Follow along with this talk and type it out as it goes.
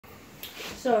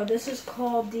So this is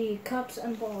called the cups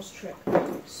and balls trick.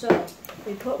 So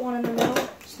we put one in the middle,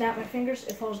 snap my fingers,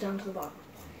 it falls down to the bottom.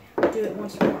 Do it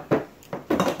once more.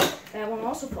 That one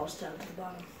also falls down to the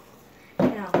bottom.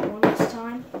 Now, one last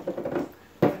time.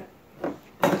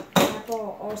 That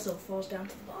ball also falls down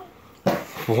to the bottom.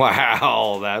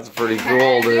 Wow, that's pretty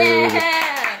cool, dude.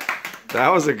 Yeah. That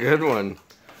was a good one.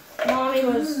 Mommy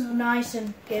was nice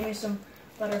and gave me some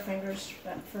butterfingers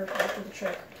after the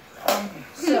trick.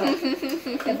 So,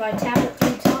 if I tap it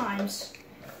 3 times,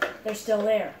 they're still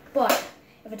there. But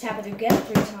if I tap it again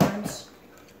 3 times,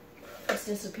 it's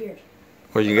disappeared.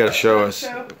 Well, you gotta show us.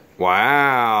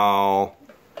 Wow.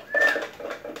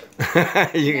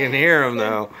 You can hear them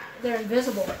though. They're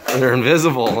invisible. They're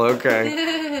invisible,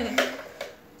 okay.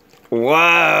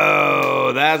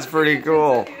 Whoa, that's pretty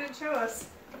cool. You didn't show us.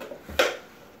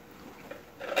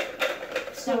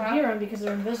 Still hear them because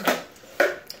they're invisible.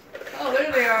 Oh,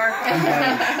 there they are.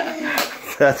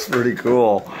 That's pretty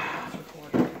cool.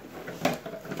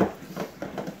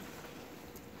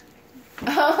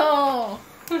 Oh.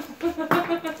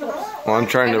 Well, I'm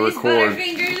trying to record.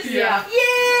 Butterfingers? Yeah.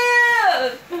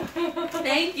 Yeah.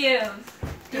 Thank you.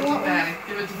 Give it to Maddie.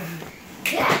 Give it to Maddie.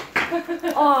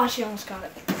 Oh, she almost got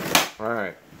it. All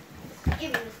right.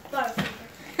 Give me this butterfinger.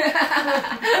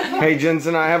 Hey,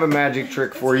 Jensen, I have a magic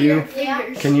trick for you. Yeah.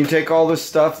 Can you take all this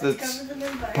stuff that's Cover them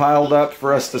in butter. piled up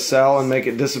for us to sell and make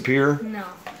it disappear? No.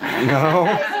 No?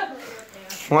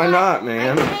 Why not, I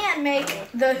man? can't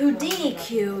make the Houdini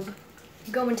cube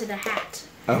go into the hat.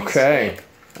 and Okay. escape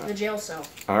the jail cell.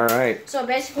 All right. So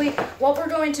basically, what we're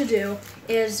going to do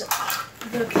is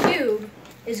the cube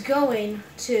is going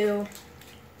to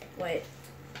wait.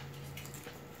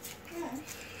 I'm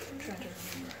trying to remember.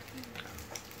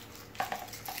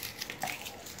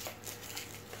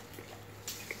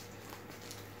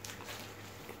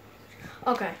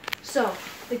 Okay, so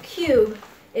the cube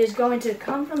is going to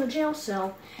come from the jail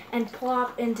cell and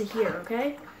plop into here,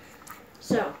 okay?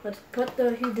 So, let's put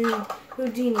the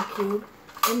Houdini cube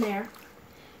in there.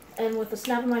 And with the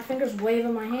snap of my fingers, wave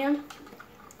of my hand,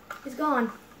 he's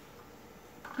gone.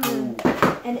 And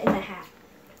in the hat.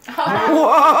 Whoa!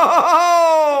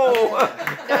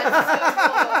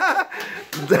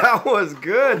 That was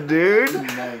good, dude.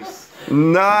 Nice.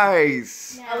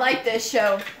 Nice. I like this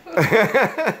show.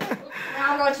 Now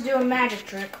I'm going to do a magic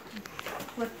trick.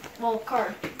 With, well,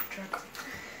 card trick.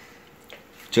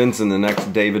 Jensen, the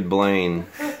next David Blaine.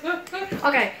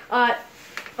 Okay,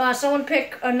 someone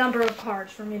pick a number of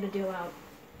cards for me to deal out.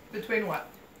 Between what?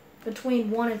 Between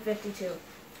 1 and 52.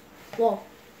 Well,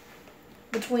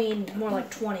 between more like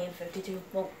 20 and 52.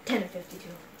 Well, 10 and 52.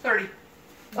 30.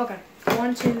 Okay.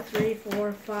 1, 2, 3,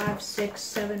 4, 5, 6,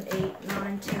 7, 8,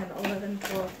 9, 10, 11,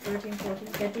 12, 13, 14,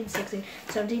 15, 16,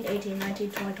 17, 18,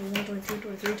 19, 20, 21, 22,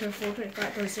 23, 24,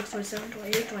 25, 26, 27,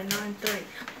 28, 29, 30.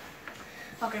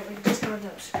 Okay, we can discard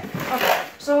those. Okay,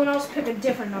 someone else pick a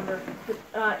different number.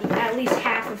 At least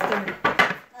half of 30.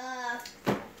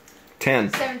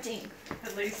 10. 17.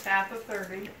 At least half of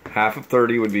 30. Half of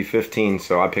 30 would be 15,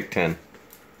 so I picked 10.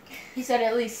 He said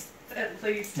at least. At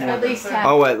least At half. least of half.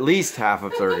 30. Oh, at least half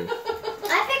of 30.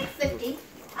 I picked 50.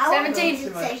 I 17.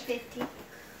 would say 50.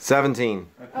 17.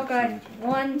 Okay.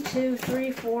 1, 2,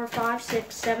 3, 4, 5,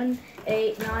 6, 7,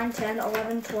 8, 9, 10,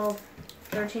 11, 12,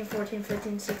 13, 14,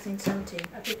 15, 16, 17. I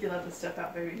think you left the stuff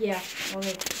out, baby. Yeah, well,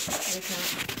 they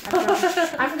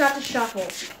count. I forgot to shuffle.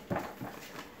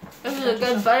 This is a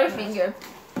good butterfinger.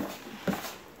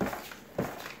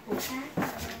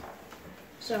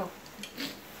 So,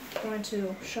 I'm going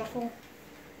to shuffle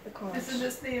the cards. Isn't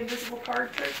this the invisible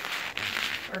card trick?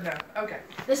 Or no? Okay.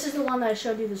 This is the one that I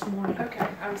showed you this morning. Okay.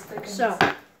 I was thinking.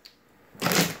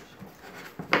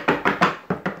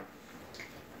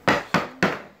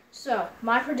 So,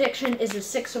 my prediction is a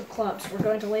 6 of clubs. We're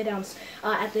going to lay down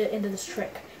at the end of this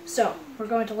trick. So, we're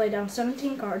going to lay down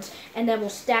 17 cards, and then we'll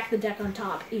stack the deck on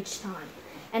top each time.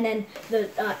 And then the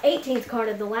 18th card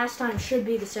of the last time should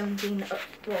be the 17.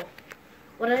 Well,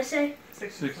 what did I say?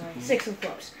 6 6 of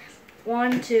clubs.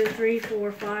 1, 2, 3,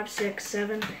 4, 5, 6,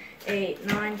 7, 8,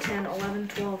 9, 10, 11,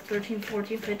 12, 13,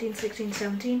 14, 15, 16,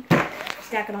 17.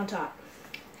 Stack it on top.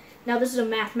 Now this is a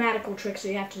mathematical trick, so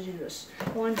you have to do this.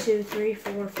 1, 2, 3,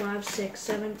 4, 5, 6,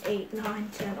 7, 8, 9,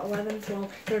 10, 11,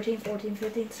 12, 13, 14,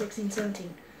 15, 16,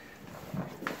 17.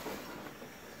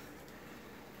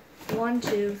 1,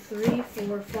 2, 3,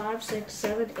 4, 5, 6,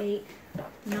 7, 8,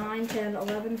 9, 10,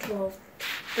 11, 12,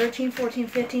 13, 14,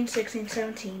 15, 16,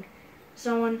 17.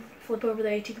 Someone flip over the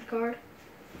 18th card.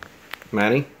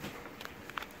 Maddie?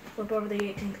 Flip over the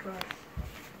 18th card.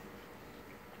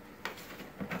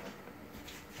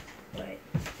 Wait.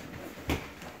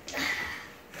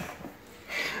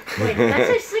 Wait, did I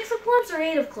say 6 of clubs or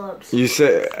 8 of clubs? You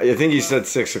said, I think you said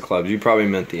 6 of clubs. You probably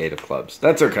meant the 8 of clubs.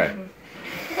 That's okay.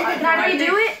 Can I redo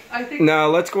it? I think. No,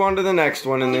 let's go on to the next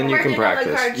one and then you can Working on the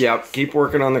practice. card Yep, tricks. keep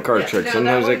working on the card tricks. No,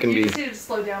 Sometimes that they one, can you be. just need to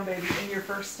slow down, baby. In your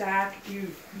first stack,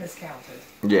 you miscounted.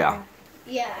 Yeah.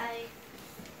 Yeah,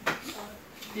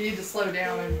 You need to slow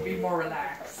down and be more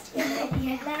relaxed.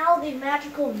 Now the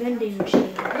magical vending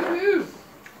machine. Woohoo!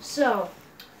 So,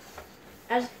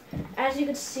 as you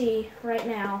can see right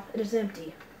now, it is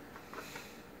empty.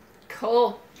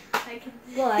 Cool. But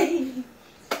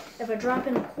if I drop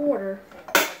in a quarter,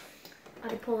 I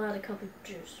can pull out a cup of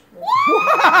juice. What?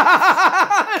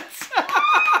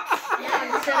 Yeah, I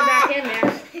can set it back in there,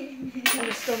 and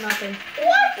it's still nothing.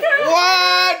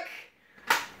 What?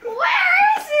 Where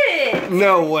is it?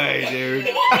 No way, dude.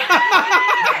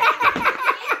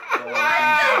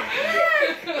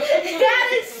 That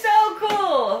is so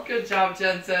cool. Good job,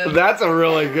 Jensen. That's a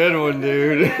really good one,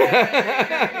 dude.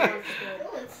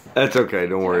 That's okay.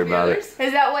 Don't worry about it.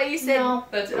 Is that what you said? No.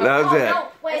 That's That was it. No,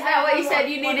 wait, Is that what you said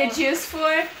you needed juice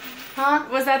for? Huh?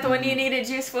 Was that the one you needed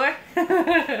juice for?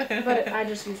 But I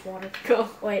just use water. Cool.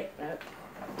 Wait.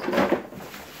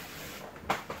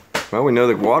 Well, we know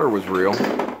the water was real.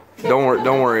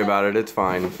 Don't worry about it. It's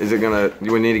fine. Is it gonna?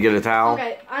 Do we need to get a towel?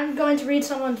 Okay, I'm going to read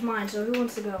someone's mind. So who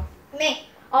wants to go? me.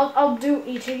 I'll do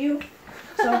each of you.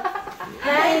 So,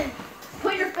 Maddie,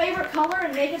 put your favorite color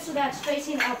and make it so that's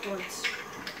facing upwards.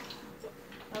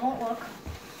 I won't look.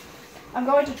 I'm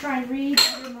going to try and read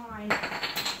your mind.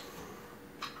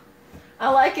 I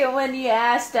like it when you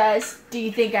asked us, do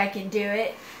you think I can do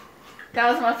it? That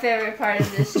was my favorite part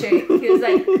of this trick. He was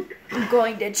like, I'm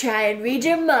going to try and read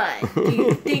your mind. Do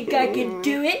you think I can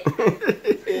do it?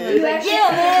 I was like, yeah,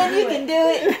 man, you can do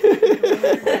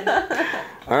it.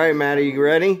 All right, Maddie, you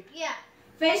ready? Yeah.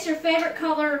 Face your favorite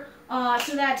color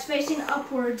so that's facing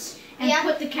upwards and Yeah.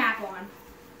 put the cap on.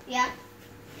 Yeah.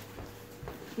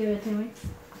 Give it to me.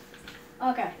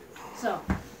 Okay, so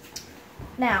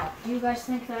now, do you guys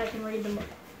think that I can read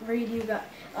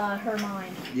her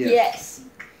mind? Yes.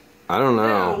 I don't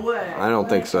know. No way. I don't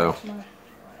think so.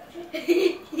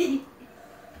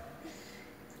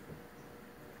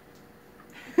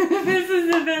 This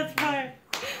is the best part.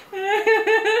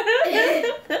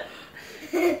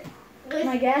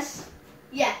 My guess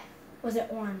Yeah. was it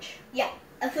orange. Yeah.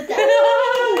 I put that.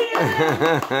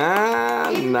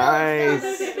 Even though Nice.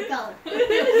 it's not a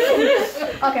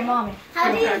different color. Okay, mommy.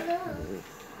 How do you know?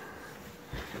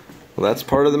 Well, that's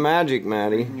part of the magic,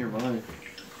 Maddie. In your mind.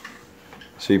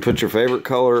 So you put your favorite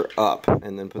color up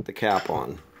and then put the cap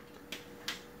on.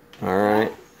 All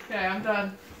right. Okay, I'm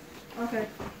done. Okay.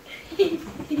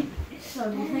 So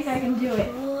do you think I can do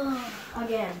it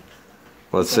again?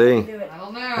 Let's see. Do it. I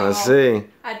don't know. Let's see.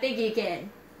 I think you can.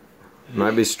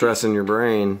 Might be stressing your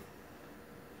brain.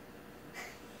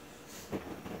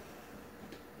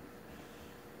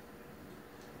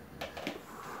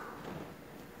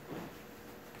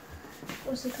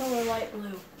 What's the color light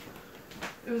blue?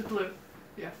 It was blue.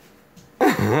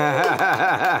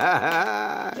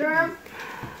 Germ.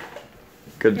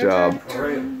 Good job. All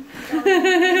right.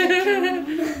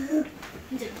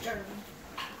 It's a germ.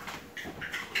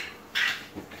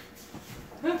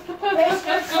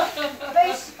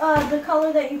 Face the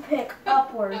color that you pick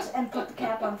upwards and put the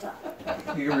cap on top.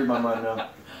 You can read my mind now.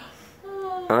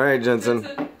 All right, Jensen.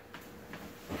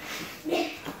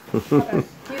 Okay. Do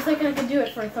you think I can do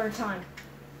it for a third time?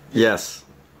 Yes.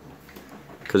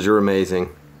 Because you're amazing.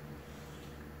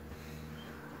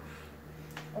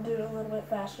 I'll do it a little bit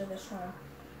faster this time.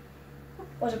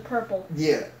 Was it purple?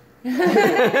 Yeah. I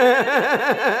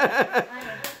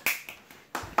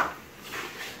know.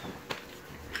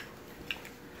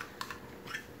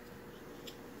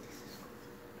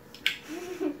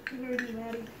 Nerdy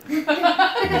Maddie.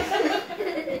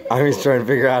 I was trying to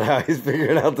figure out how he's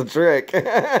figuring out the trick.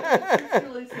 It's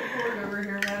really support over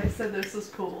here, Maddie said this is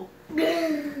cool.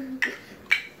 Is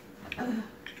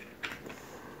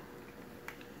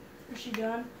she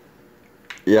done?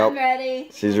 I'm Yep. ready.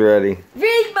 She's ready.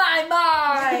 Read my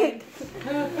mind.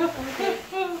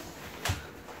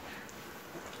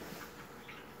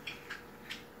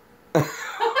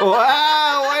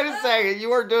 Wow, wait a second. You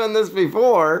weren't doing this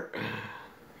before.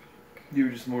 You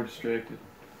were just more distracted.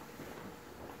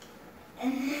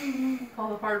 All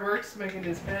the hard work's making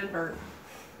his head hurt.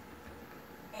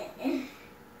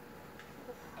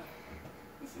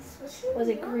 Was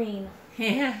it green?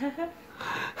 Yeah.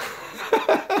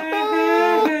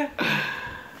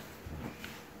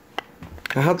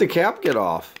 How'd the cap get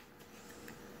off?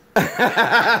 You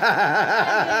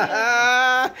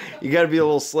got to be a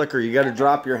little slicker. You got to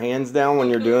drop your hands down when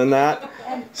you're doing that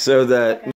so that